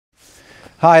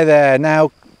Hi there,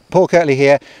 now Paul Kirtley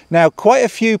here. Now quite a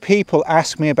few people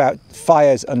ask me about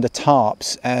fires under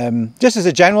tarps, just as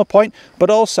a general point,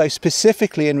 but also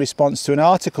specifically in response to an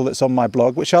article that's on my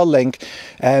blog, which I'll link,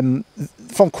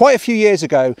 from quite a few years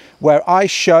ago, where I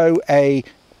show a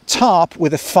tarp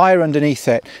with a fire underneath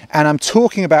it, and I'm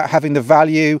talking about having the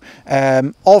value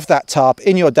of that tarp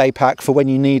in your day pack for when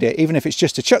you need it, even if it's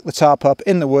just to chuck the tarp up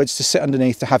in the woods to sit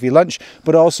underneath to have your lunch,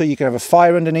 but also you can have a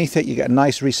fire underneath it, you get a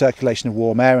nice recirculation of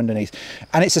warm air underneath.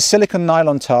 And it's a silicone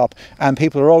nylon tarp, and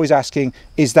people are always asking,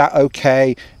 is that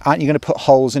okay? Aren't you going to put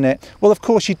holes in it? Well, of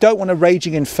course you don't want a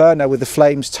raging inferno with the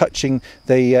flames touching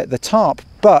the tarp,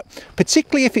 but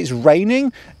particularly if it's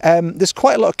raining, there's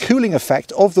quite a lot of cooling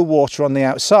effect of the water on the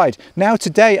outside. Now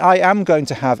today I am going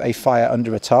to have a fire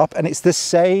under a tarp, and it's the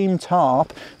same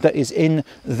tarp that is in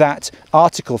that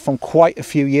article from quite a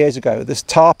few years ago. This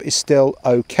tarp is still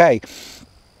okay.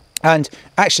 And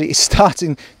actually it's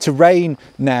starting to rain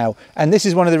now, and this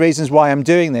is one of the reasons why I'm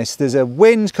doing this. There's a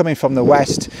wind coming from the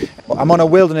west. I'm on a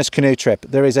wilderness canoe trip.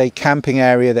 There is a camping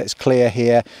area that's clear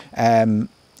here.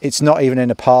 It's not even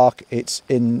in a park, it's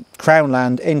in Crown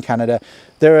Land in Canada.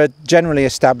 There are generally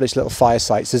established little fire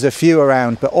sites. There's a few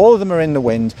around, but all of them are in the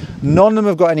wind. None of them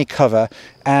have got any cover.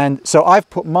 And so I've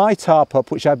put my tarp up,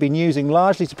 which I've been using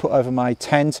largely to put over my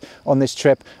tent on this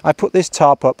trip. I put this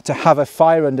tarp up to have a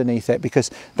fire underneath it because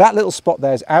that little spot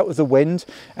there is out of the wind.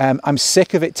 I'm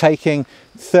sick of it taking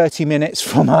 30 minutes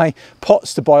for my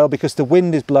pots to boil because the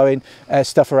wind is blowing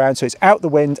stuff around. So it's out the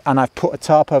wind, and I've put a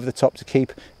tarp over the top to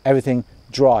keep everything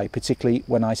dry, particularly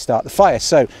when I start the fire.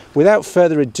 So without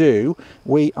further ado,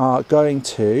 we are going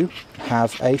to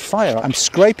have a fire. I'm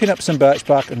scraping up some birch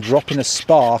bark and dropping a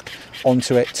spark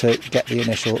onto it to get the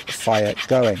initial fire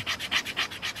going.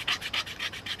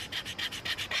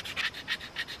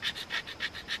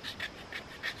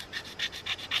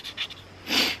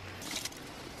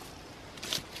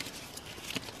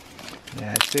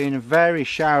 Yeah, it's been very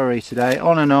showery today,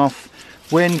 on and off.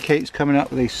 Wind keeps coming up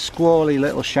with these squally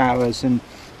little showers, and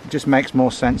it just makes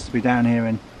more sense to be down here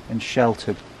and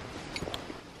sheltered.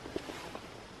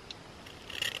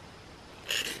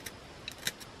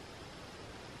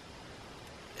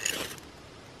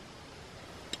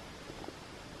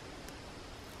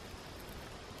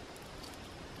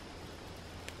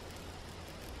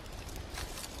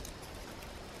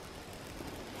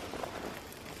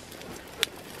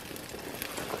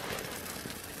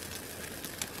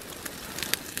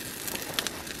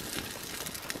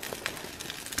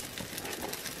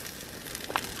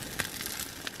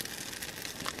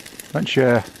 Bunch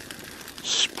of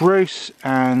spruce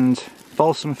and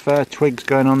balsam fir twigs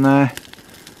going on there.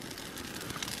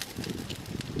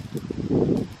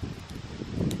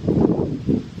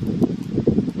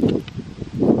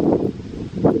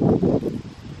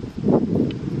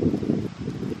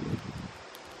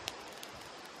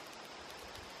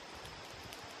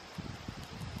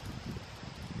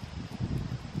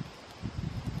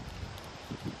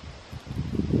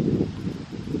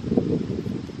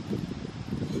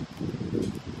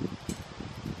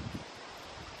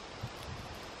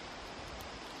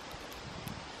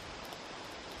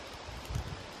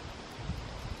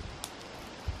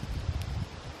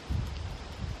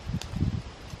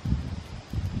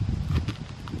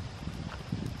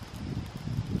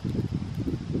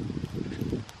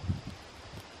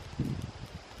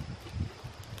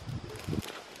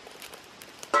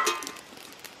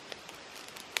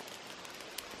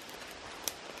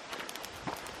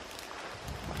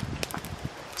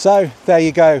 So there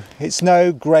you go. It's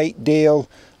no great deal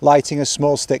lighting a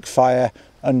small stick fire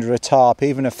under a tarp.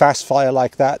 Even a fast fire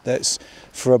like that, that's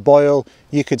for a boil,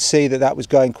 you could see that that was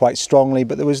going quite strongly,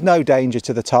 but there was no danger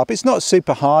to the tarp. It's not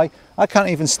super high. I can't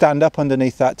even stand up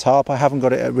underneath that tarp. I haven't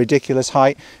got it at ridiculous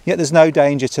height, yet there's no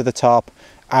danger to the tarp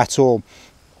at all.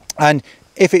 And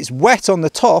if it's wet on the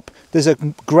top, there's a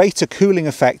greater cooling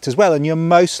effect as well, and you're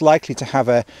most likely to have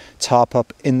a tarp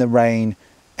up in the rain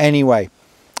anyway.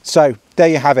 So there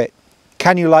you have it.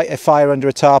 Can you light a fire under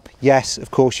a tarp? Yes, of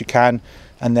course you can.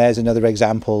 And there's another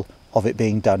example of it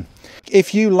being done.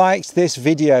 If you liked this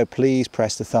video, please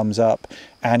press the thumbs up.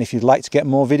 And if you'd like to get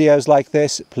more videos like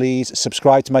this, please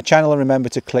subscribe to my channel and remember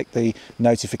to click the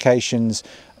notifications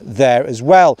there as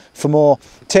well for more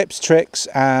tips, tricks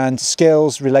and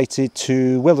skills related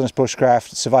to wilderness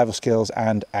bushcraft, survival skills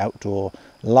and outdoor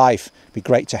life. It'd be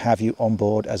great to have you on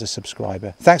board as a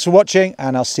subscriber. Thanks for watching,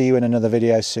 and I'll see you in another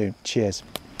video soon. Cheers.